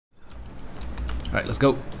Alright, let's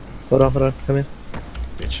go. Hold on, come in.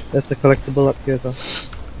 Bitch. There's the collectible up here though.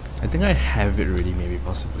 I think I have it already, maybe,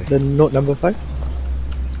 possibly. The note number 5?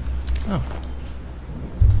 Oh.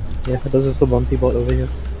 Yeah, there's also bounty board over here.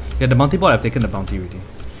 Yeah, the bounty board, I've taken the bounty already.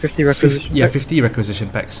 50 requisition Yeah, pack. 50 requisition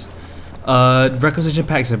packs. Requisition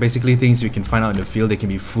packs are basically things you can find out in the field. They can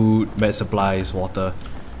be food, med supplies, water.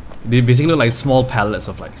 They basically look like small pallets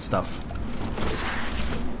of like stuff.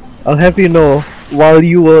 I'll have you know, while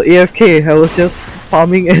you were AFK, I was just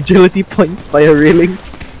farming agility points by a railing.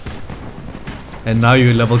 And now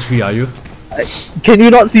you're level 3, are you? Can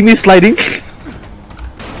you not see me sliding?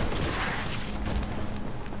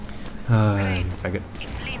 Faggot.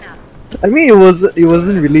 I mean, it wasn't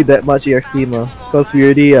really that much EXP ma, because we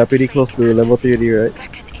already are pretty close to level 30, right?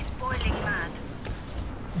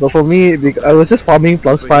 But for me, I was just farming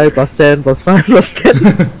plus 5, plus 10, plus 5, plus 10.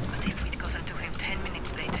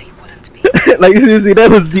 Like seriously, that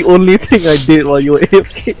was the only thing I did while you were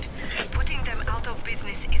AFK. Putting them out of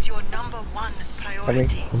business is your number one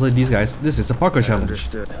priority. Also, these guys, this is a parkour challenge.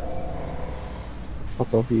 Understood.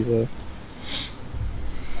 Fuck off, either.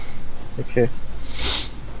 Okay.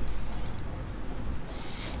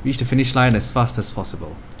 Reach the finish line as fast as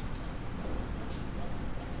possible.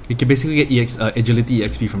 You can basically get agility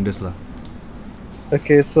EXP from this lah.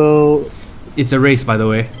 Okay, so It's a race, by the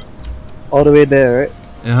way. all the way there, right?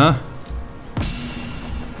 Uh-huh.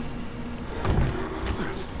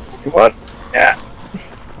 Come on. Yeah.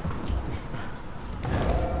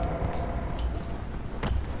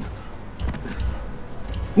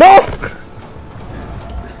 No!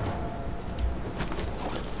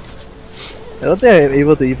 I don't think I'm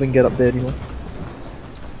able to even get up there anymore.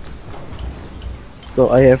 So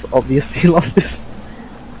I have obviously lost this.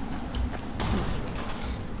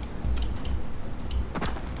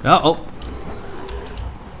 Oh.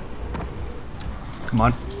 Come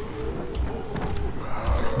on.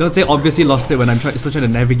 Don't say obviously lost it when I'm still trying to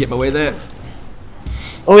navigate my way there.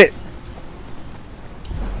 Oh wait.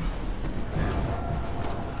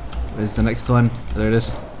 Where's the next one? There it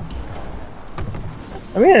is.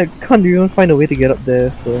 I mean, I can't even find a way to get up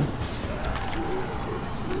there, so...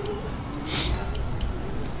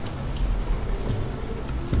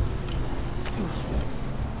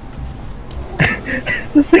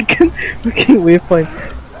 The second fucking waypoint.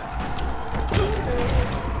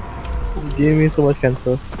 It's giving me so much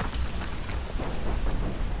cancer.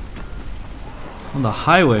 On the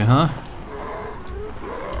highway, huh?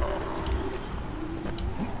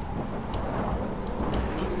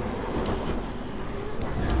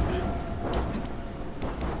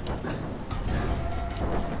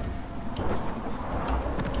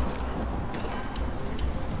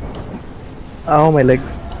 Ow, my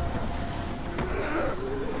legs.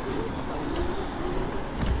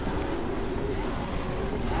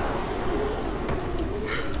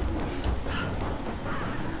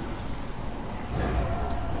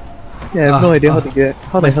 Yeah, I have no idea how to get my the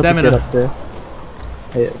hell to stamina. get up there.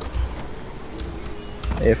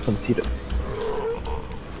 I have conceded.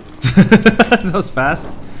 That was fast.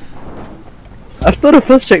 After the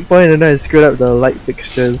first checkpoint and then I screwed up the light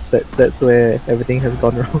fixtures, that's where everything has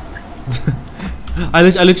gone wrong. I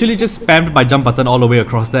literally just spammed my jump button all the way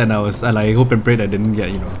across there, and I hope and prayed I didn't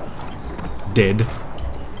get, dead.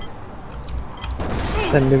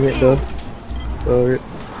 10 limit though. So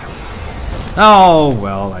Oh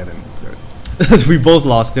well, I didn't. We both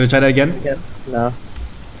lost. You wanna try that again? yeah, nah.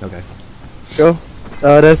 Okay. Go.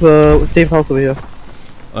 There's a safe house over here.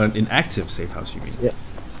 An inactive safe house, you mean? Yeah.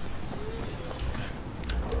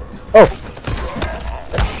 Oh!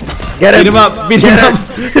 Get him! Beat him up! Beat him up!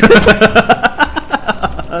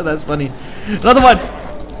 That's funny. Another one!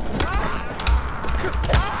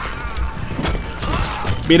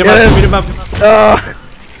 Beat him Get up! him. Beat him up! Ah!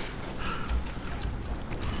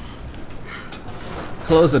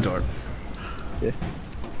 Close the door. Okay.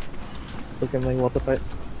 Look at my water pipe.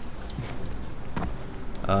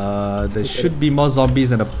 There should be more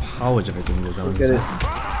zombies and a power generating. Look at it.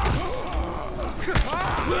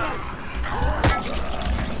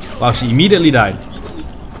 Wow, she immediately died.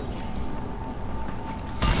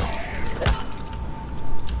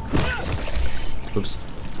 Oops.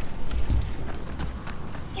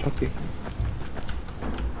 Okay.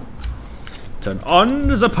 Turn on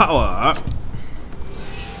the power.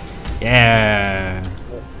 Yeah.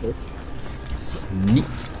 Sneak.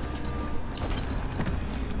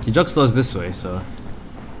 The drugstore's this way, so.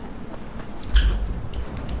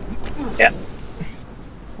 Yeah.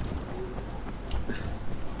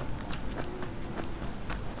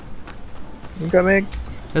 I'm coming.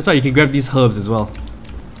 That's right, you can grab these herbs as well.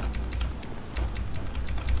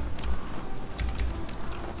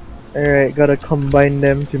 Alright, gotta combine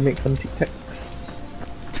them to make some tic tacs.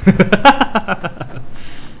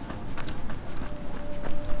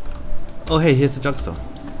 Oh hey, here's the drugstore.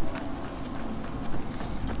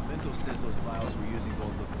 Bento says those files we're using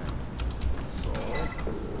don't look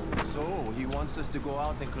good. So he wants us to go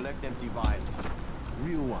out and collect empty vials.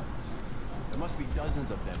 Real ones. There must be dozens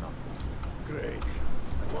of them out there. Great.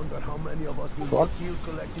 I wonder how many of us will What? be killed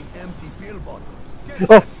collecting empty pill bottles.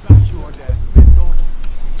 Oh! That's your desk, Bento.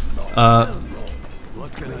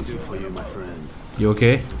 What can I do for you, my friend? You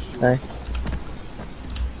okay? Hi.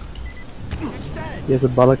 Here's a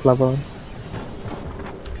balaclava on.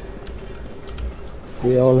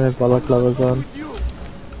 We all have balaclavas on.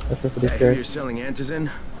 Except for this I hear guy. you're selling antizin?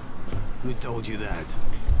 Who told you that?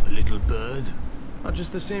 A little bird? Not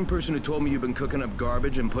just the same person who told me you've been cooking up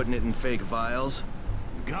garbage and putting it in fake vials?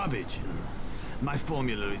 Garbage? My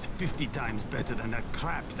formula is 50 times better than that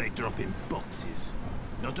crap they drop in boxes.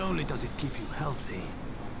 Not only does it keep you healthy,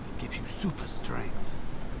 it gives you super strength,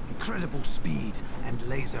 incredible speed, and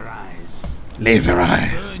laser eyes. Laser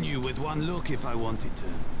eyes. Burn you with one look if I wanted to.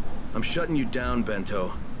 I'm shutting you down,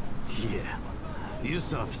 Bento. Yeah.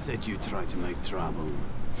 Yusuf said you tried to make trouble.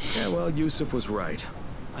 Yeah, well, Yusuf was right.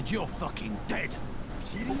 And you're fucking dead.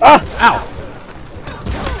 Ah! Ow!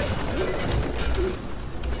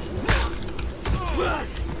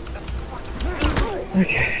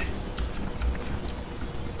 Okay.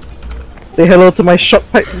 Say hello to my shot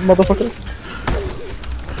pipe, motherfucker.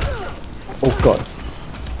 Oh god.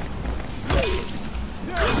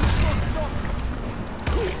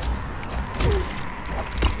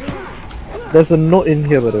 There's a note in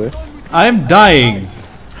here, by the way. I'm dying.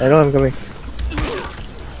 I know I'm coming.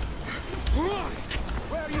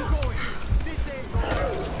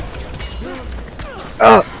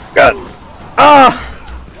 Oh god! Ah!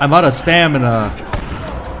 I'm out of stamina.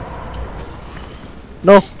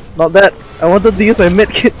 No, not that. I wanted to use my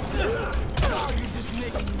medkit.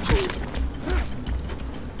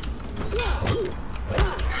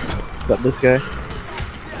 Got this guy.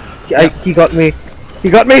 He got me. He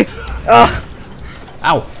got me. Ah!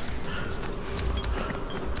 Ow.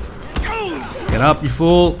 Get up, you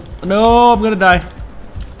fool. No, I'm gonna die.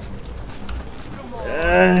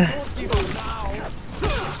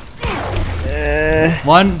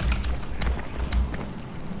 One.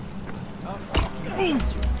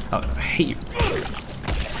 Oh, I hate you.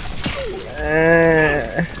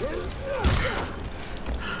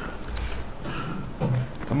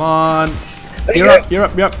 Come on. You're up, you're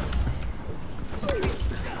up, you're up.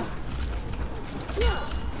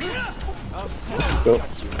 Go.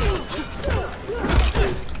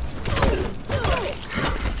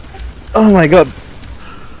 Oh my god.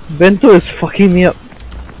 Bento is fucking me up.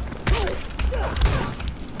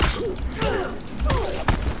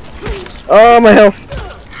 Oh, my health.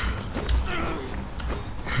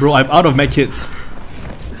 Bro, I'm out of medkits.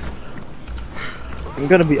 I'm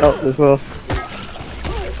gonna be out as well.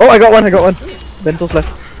 Oh, I got one, I got one. Bento's left.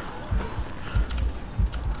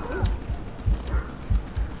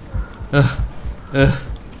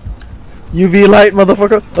 UV light,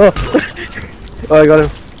 motherfucker. Oh. Oh, I got him.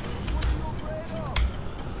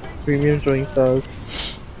 Premium throwing stars.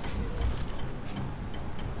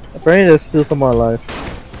 Apparently there's still someone alive.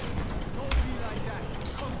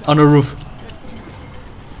 On the roof.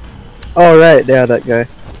 Oh right, yeah, that guy.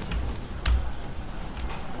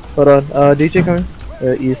 Hold on, DJ coming?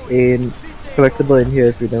 There is a collectible in here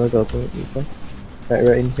if we never got to it before.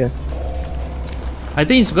 Right in here. I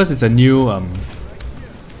think it's because it's a new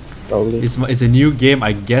Probably. it's a new game.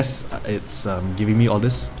 I guess it's giving me all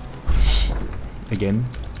this again.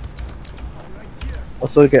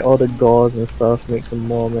 Also get all the gauze and stuff, make some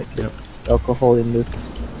more, make alcohol in this.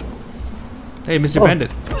 Hey, Mr. Oh.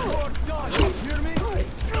 Bandit.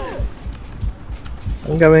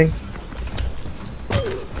 I'm coming.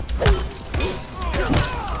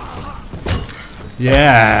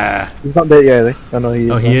 Yeah. He's not dead yet, oh no, he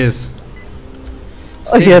is. Oh, he is.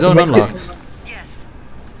 Oh, he Safe has zone a medkit. unlocked. Yes.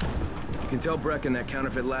 You can tell Brecken that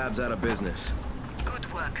counterfeit lab's out of business.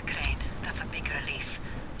 Good work, Crane. That's a big relief.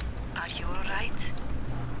 Are you alright?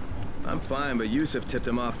 I'm fine, but Yusuf tipped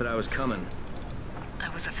him off that I was coming. I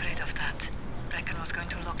was afraid of that. Brecken was going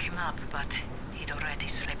to lock him up, but he'd already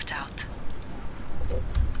slipped out.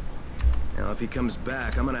 Now, if he comes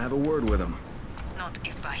back, I'm gonna have a word with him. Not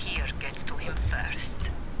if Bahir gets to him first.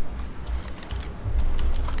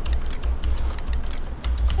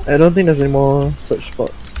 I don't think there's any more such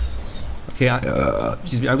spots. Okay,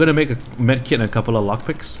 excuse me. I'm gonna make a medkit and a couple of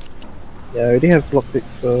lockpicks. Yeah, I already have lockpicks,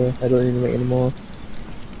 so I don't need to make any more.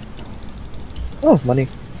 Oh, money.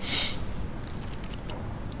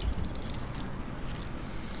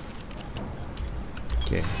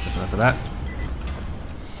 Okay, that's enough of that.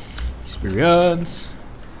 Experience.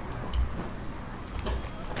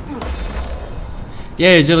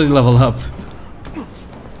 Yeah, agility level up.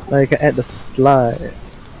 Now you can add the slide.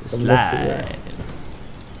 Slide.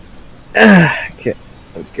 Okay,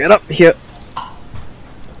 get up here.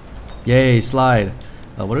 Yay, slide.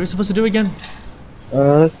 What are we supposed to do again?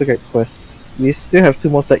 Let's look at quests. We still have 2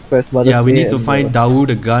 more side quests. Mother's Yeah, we Day need to and, find Dawood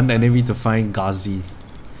the gun, and then we need to find Ghazi.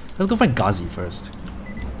 Let's go find Ghazi first.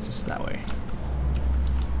 It's just that way.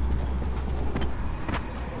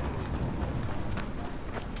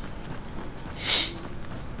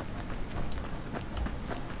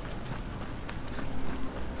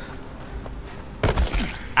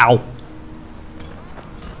 Ow!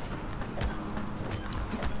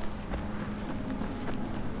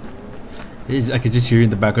 I could just hear you in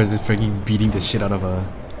the background just freaking beating the shit out of a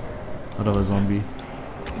zombie.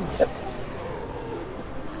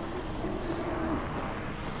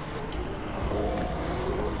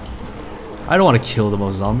 I don't want to kill the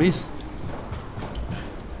most zombies.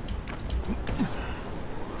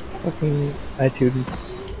 Fucking iTunes.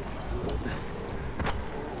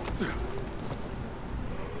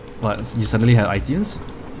 What? You suddenly have iTunes?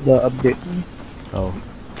 The update Oh.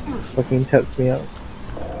 fucking taps me out.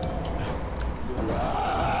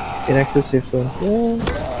 Inactive safe zone. Yeah.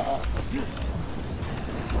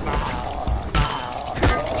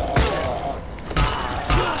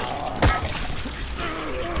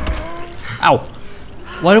 Ow!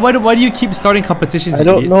 Why do you keep starting competitions? I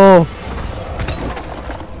don't idiot? know.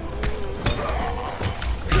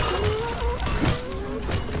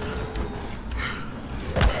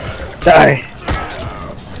 Die!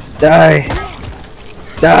 Die!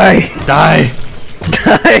 Die! Die!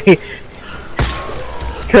 Die!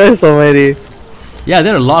 Christ almighty. Yeah,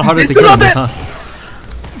 they're a lot harder to kill in this, huh?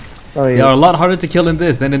 Oh They yeah. are a lot harder to kill in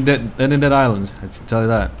this than in Dead Island. I can tell you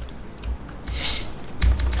that.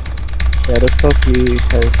 Yeah, the Toki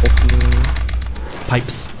has fucking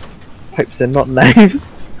Pipes. pipes and not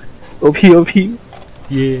knives. OP OP.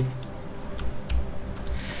 Yeah.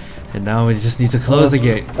 And now we just need to close the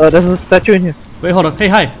gate. Oh, there's a statue in here. Wait, hold on. Hey,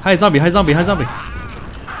 hi. Hi, zombie. Hi, zombie. Hi, zombie.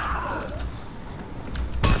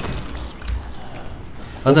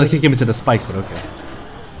 I was gonna kick him into the spikes, but okay.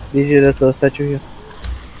 DJ, there's a statue here.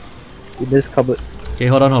 In this cupboard. Okay,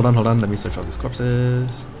 hold on. Let me search all these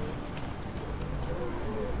corpses.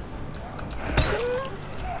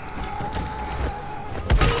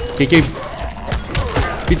 Kick him.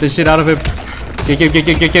 Beat the shit out of him. Kick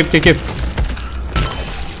him.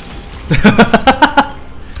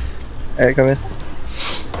 Alright, come in.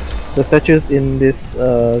 The statue's in this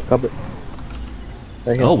cupboard.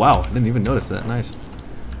 Right here. Oh wow, I didn't even notice that. Nice.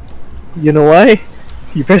 You know why?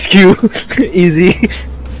 You press Q. Easy.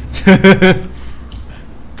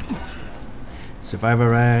 Survivor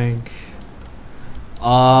rank.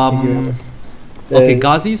 Okay, There's-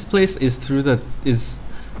 Ghazi's place is through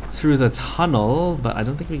the tunnel, but I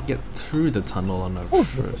don't think we can get through the tunnel on our Oh,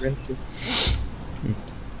 first. wrenches.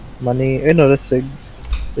 Money. No, that's SIGs.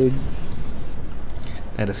 SIGs.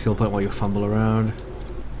 Add a skill point while you fumble around.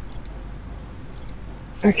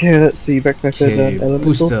 Okay, let's see. Backpacker Okay, done. Elemental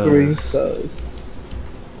boosters. 3 stars.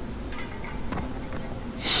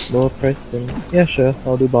 Lower price thing. Yeah, sure.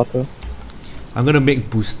 I'll do barter. I'm gonna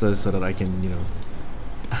make boosters so that I can, you know,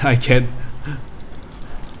 I can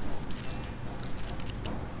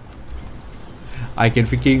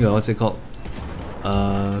freaking what's it called?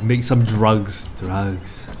 Make some drugs.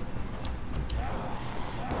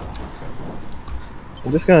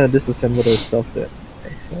 I'm just gonna disassemble the stuff that I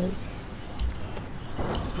have.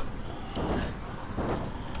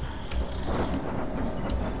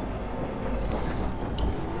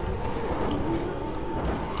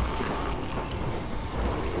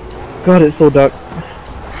 God, it's so dark.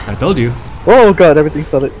 I told you. Oh god, everything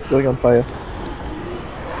started going on fire.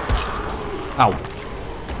 Ow.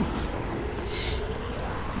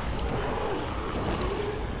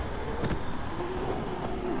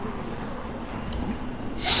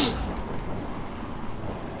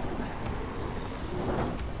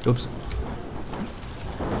 Oops.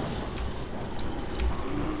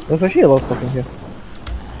 There's actually a lot of stuff in here.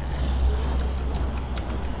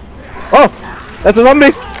 Oh! That's a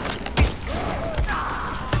zombie!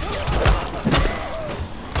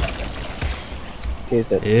 Okay, he's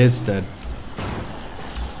dead. It's dead.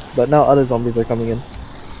 But now other zombies are coming in.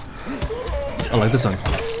 I like this one.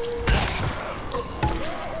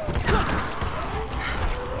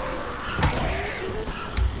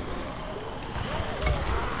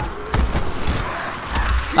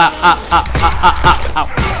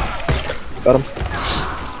 Got him.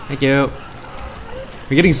 Thank you.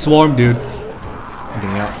 We're getting swarmed, dude.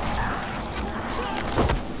 Getting out.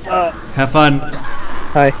 Have fun.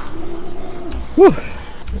 Hi. Whew.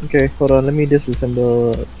 Okay, hold on. Let me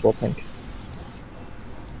disassemble swap tank.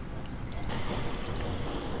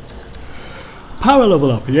 Power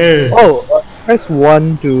level up, yeah. Oh, press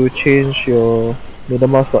 1 to change your middle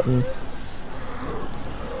mouse button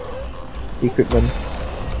equipment.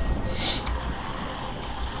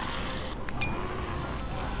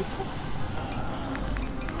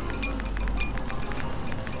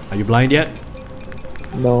 Are you blind yet?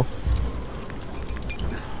 No.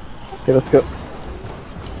 Okay, let's go.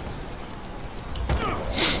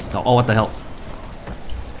 Oh, what the hell?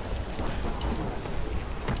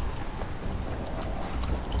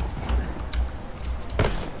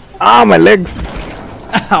 Ah, my legs!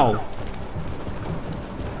 Ow!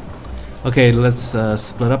 Okay, let's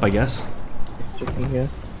split up, I guess. Checking here.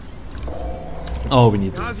 Oh, we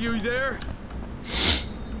need to. Ozzy, are you there?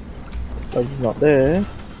 Bug's not there.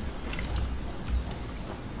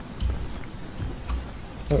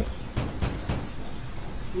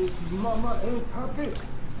 Mama ain't happy.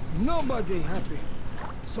 Nobody happy.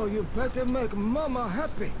 So you better make Mama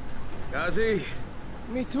happy. Ozzy?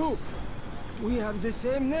 Me too. We have the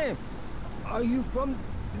same name. Are you from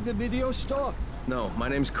the video store? No, my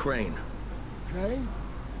name's Crane. Crane?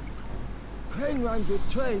 Crane rhymes with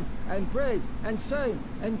train and brain and sane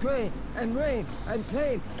and grain and rain and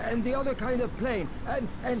plane and the other kind of plane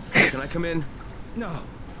and Can I come in?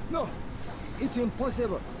 No. It's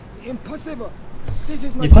impossible. Impossible. This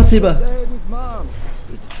is my Impossible. special day with Mom.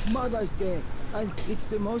 It's Mother's Day and it's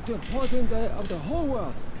the most important day of the whole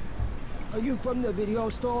world. Are you from the video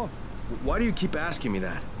store? Why do you keep asking me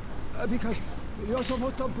that? Because you're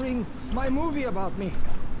supposed to bring my movie about me.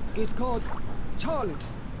 It's called Charlie.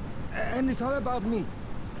 And it's all about me.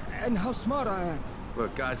 And how smart I am.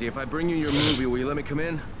 Look, Ozzy, if I bring you your movie, will you let me come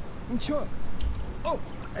in? Sure. Oh,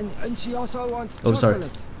 and she also wants Oh, sorry.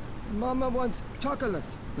 chocolate. Mama wants chocolate.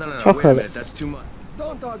 No, wait a Chocolate. minute, that's too much.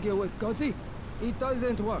 Don't argue with Guzzy. It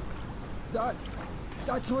doesn't work.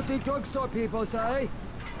 That's what the drugstore people say.